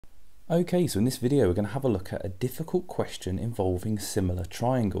Okay, so in this video we're going to have a look at a difficult question involving similar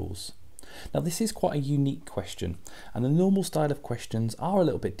triangles. Now this is quite a unique question, and the normal style of questions are a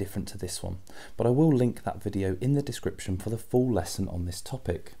little bit different to this one, but I will link that video in the description for the full lesson on this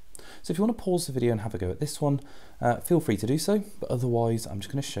topic. So if you want to pause the video and have a go at this one, feel free to do so, but otherwise I'm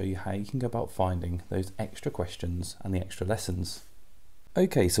just going to show you how you can go about finding those extra questions and the extra lessons.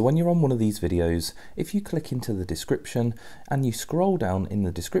 Okay, so when you're on one of these videos, if you click into the description and you scroll down in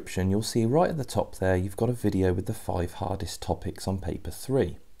the description, you'll see right at the top there you've got a video with the 5 hardest topics on paper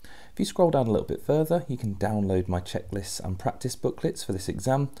 3. If you scroll down a little bit further, you can download my checklists and practice booklets for this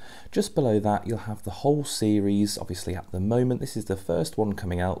exam. Just below that you'll have the whole series. Obviously at the moment this is the first one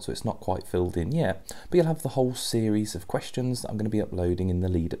coming out, so it's not quite filled in yet, but you'll have the whole series of questions that I'm going to be uploading in the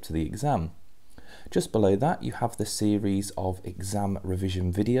lead up to the exam. Just below that you have the series of exam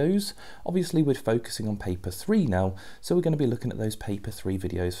revision videos. Obviously we're focusing on paper 3 now, so we're going to be looking at those paper 3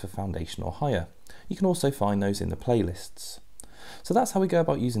 videos for foundation or higher. You can also find those in the playlists. So that's how we go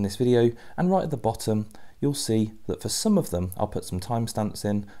about using this video, and right at the bottom you'll see that for some of them I'll put some timestamps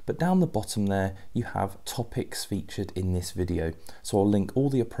in, but down the bottom there you have topics featured in this video. So I'll link all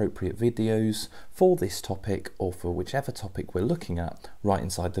the appropriate videos for this topic or for whichever topic we're looking at right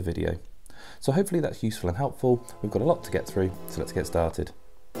inside the video. So hopefully that's useful and helpful. We've got a lot to get through, so let's get started.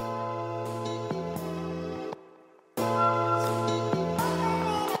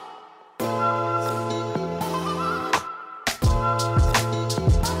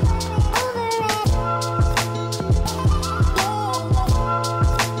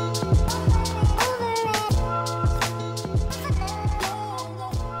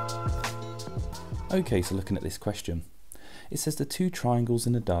 Okay, so looking at this question. It says the two triangles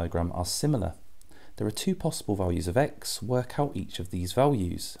in the diagram are similar. There are two possible values of x, work out each of these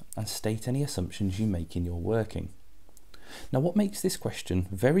values and state any assumptions you make in your working. Now what makes this question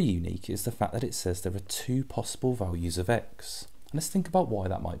very unique is the fact that it says there are two possible values of x. And let's think about why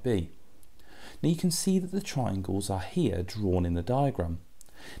that might be. Now you can see that the triangles are here drawn in the diagram.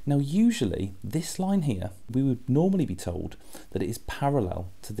 Now usually this line here, we would normally be told that it is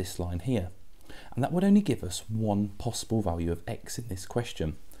parallel to this line here. And that would only give us one possible value of x in this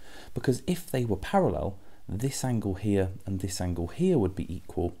question, because if they were parallel, this angle here and this angle here would be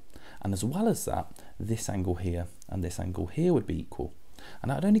equal, and as well as that, this angle here and this angle here would be equal,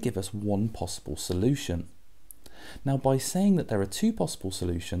 and that would only give us one possible solution. Now by saying that there are two possible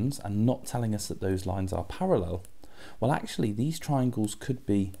solutions and not telling us that those lines are parallel, well actually these triangles could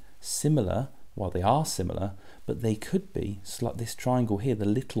be similar. Well, they are similar, but they could be, like this triangle here, the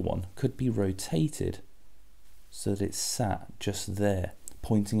little one, could be rotated so that it's sat just there,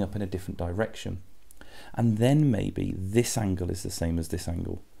 pointing up in a different direction. And then maybe this angle is the same as this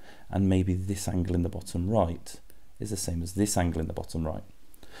angle, and maybe this angle in the bottom right is the same as this angle in the bottom right.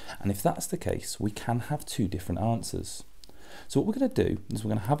 And if that's the case, we can have two different answers. So what we're going to do is we're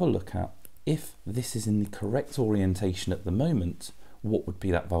going to have a look at if this is in the correct orientation at the moment, what would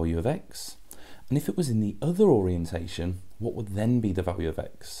be that value of x? And if it was in the other orientation, what would then be the value of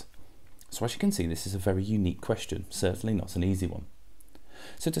x? So as you can see, this is a very unique question, certainly not an easy one.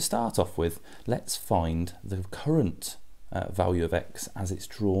 So to start off with, let's find the current value of x as it's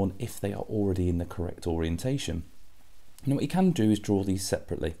drawn if they are already in the correct orientation. Now what you can do is draw these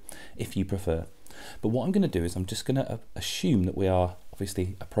separately if you prefer. But what I'm going to do is I'm just going to assume that we are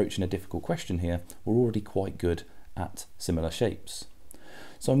obviously approaching a difficult question here. We're already quite good at similar shapes.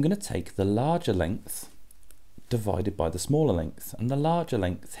 So I'm going to take the larger length divided by the smaller length, and the larger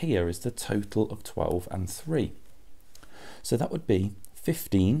length here is the total of 12 and 3. So that would be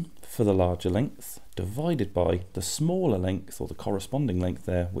 15 for the larger length divided by the smaller length, or the corresponding length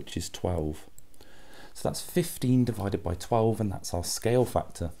there, which is 12. So that's 15 divided by 12, and that's our scale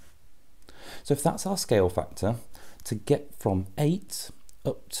factor. So if that's our scale factor, to get from 8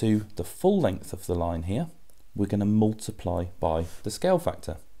 up to the full length of the line here, we're going to multiply by the scale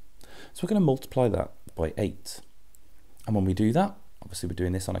factor. So we're going to multiply that by 8. And when we do that, obviously we're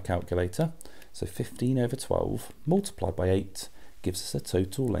doing this on a calculator, so 15 over 12 multiplied by 8 gives us a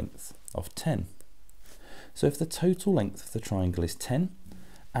total length of 10. So if the total length of the triangle is 10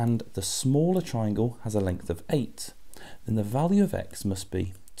 and the smaller triangle has a length of 8, then the value of x must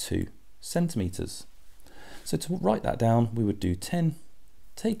be 2 centimeters. So to write that down, we would do 10,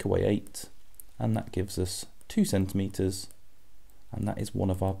 take away 8, and that gives us 2 centimeters, and that is one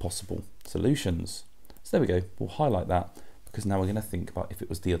of our possible solutions. So there we go, we'll highlight that because now we're going to think about if it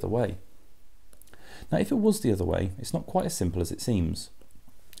was the other way. Now if it was the other way, it's not quite as simple as it seems,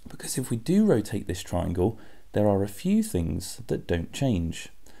 because if we do rotate this triangle, there are a few things that don't change.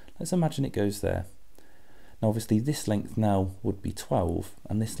 Let's imagine it goes there. Now obviously this length now would be 12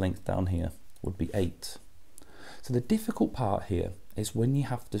 and this length down here would be 8. So the difficult part here is when you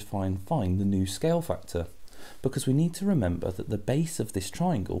have to find the new scale factor, because we need to remember that the base of this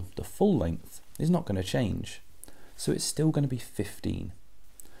triangle, the full length, is not going to change. So it's still going to be 15.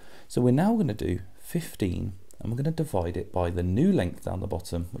 So we're now going to do 15 and we're going to divide it by the new length down the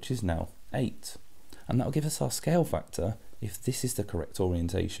bottom, which is now 8. And that will give us our scale factor if this is the correct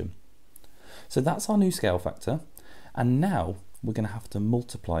orientation. So that's our new scale factor. And now we're going to have to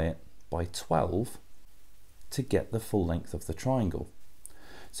multiply it by 12 to get the full length of the triangle.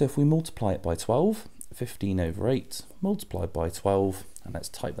 So if we multiply it by 12, 15 over 8 multiplied by 12, and let's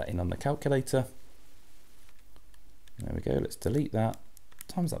type that in on the calculator. There we go, let's delete that,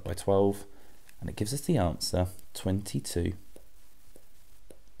 times that by 12, and it gives us the answer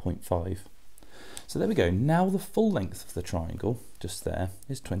 22.5. So there we go, now the full length of the triangle, just there,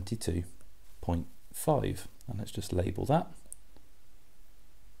 is 22.5. And let's just label that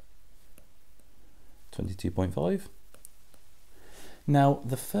 22.5. Now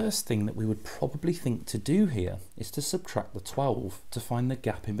the first thing that we would probably think to do here is to subtract the 12 to find the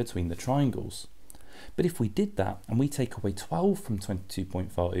gap in between the triangles. But if we did that and we take away 12 from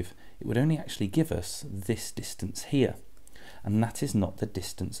 22.5, it would only actually give us this distance here. And that is not the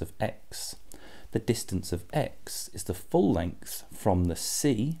distance of x. The distance of x is the full length from the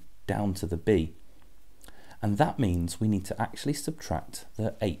C down to the B. And that means we need to actually subtract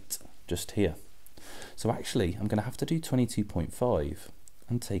the 8 just here. So actually I'm going to have to do 22.5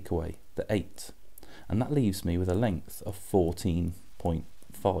 and take away the 8. And that leaves me with a length of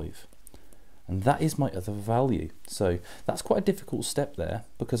 14.5. And that is my other value. So that's quite a difficult step there,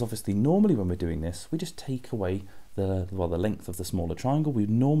 because obviously normally when we're doing this, we just take away the length of the smaller triangle. We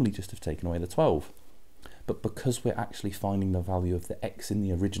would normally just have taken away the 12. But because we're actually finding the value of the x in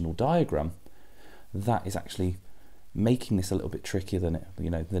the original diagram, that is actually making this a little bit trickier than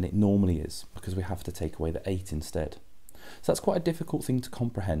it normally is, because we have to take away the 8 instead. So that's quite a difficult thing to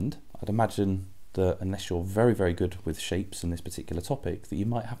comprehend. I'd imagine that unless you're very, very good with shapes in this particular topic, that you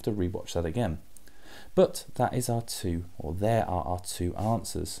might have to rewatch that again. But that is there are our two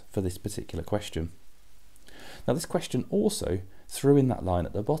answers for this particular question. Now this question also threw in that line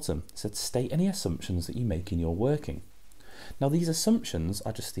at the bottom. It said, state any assumptions that you make in your working. Now these assumptions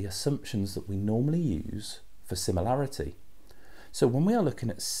are just the assumptions that we normally use for similarity. So when we are looking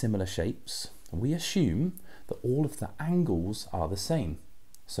at similar shapes, we assume that all of the angles are the same.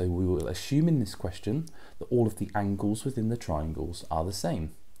 So we will assume in this question that all of the angles within the triangles are the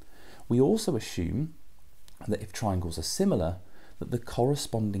same. We also assume that if triangles are similar, that the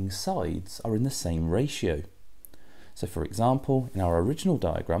corresponding sides are in the same ratio. So for example, in our original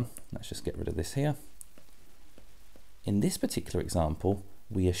diagram, let's just get rid of this here. In this particular example,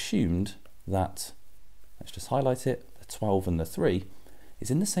 we assumed that, let's just highlight it, the 12 and the 3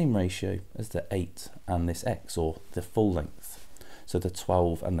 is in the same ratio as the 8 and this x, or the full length. So the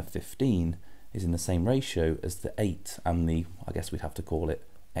 12 and the 15 is in the same ratio as the 8 and the, I guess we'd have to call it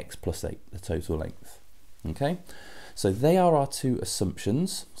x plus 8, the total length. Okay, so they are our two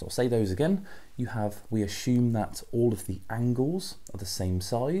assumptions. So I'll say those again. We assume that all of the angles are the same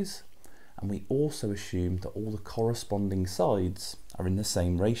size, and we also assume that all the corresponding sides are in the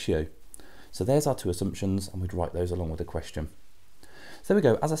same ratio. So there's our two assumptions, and we'd write those along with the question. So there we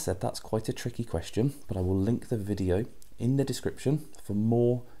go. As I said, that's quite a tricky question, but I will link the video in the description for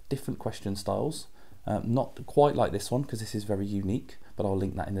more different question styles. Not quite like this one, because this is very unique, but I'll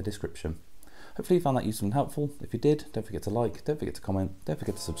link that in the description. Hopefully you found that useful and helpful. If you did, don't forget to like, don't forget to comment, don't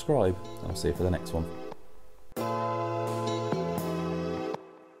forget to subscribe, and I'll see you for the next one.